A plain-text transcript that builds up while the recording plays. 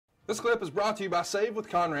This clip is brought to you by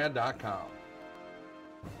SaveWithConrad.com.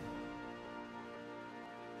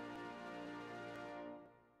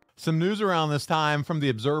 Some news around this time from The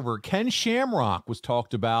Observer. Ken Shamrock was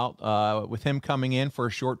talked about with him coming in for a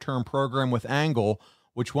short-term program with Angle,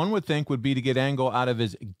 which one would think would be to get Angle out of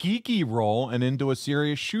his geeky role and into a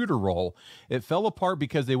serious shooter role. It fell apart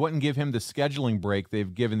because they wouldn't give him the scheduling break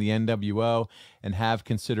they've given the NWO and have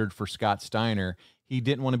considered for Scott Steiner. He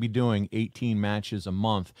didn't want to be doing 18 matches a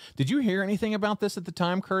month. Did you hear anything about this at the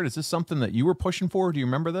time, Kurt? Is this something that you were pushing for? Do you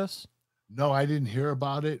remember this? No, I didn't hear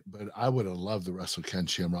about it, but I would have loved to wrestle Ken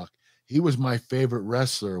Shamrock. He was my favorite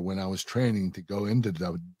wrestler when I was training to go into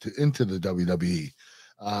the WWE.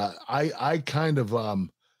 I kind of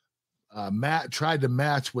tried to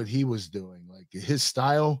match what he was doing, like his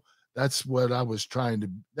style. That's who I was trying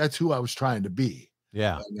to be.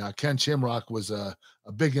 Yeah. And, Ken Shamrock was a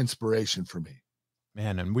big inspiration for me.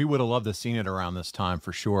 Man, and we would have loved to have seen it around this time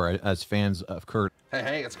for sure as fans of Kurt.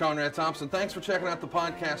 Hey, it's Conrad Thompson. Thanks for checking out the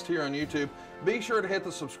podcast here on YouTube. Be sure to hit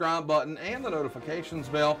the subscribe button and the notifications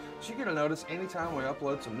bell so you get a notice anytime we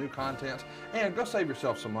upload some new content. And go save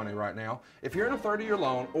yourself some money right now. If you're in a 30-year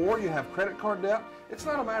loan or you have credit card debt, it's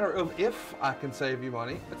not a matter of if I can save you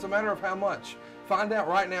money. It's a matter of how much. Find out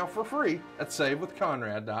right now for free at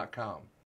SaveWithConrad.com.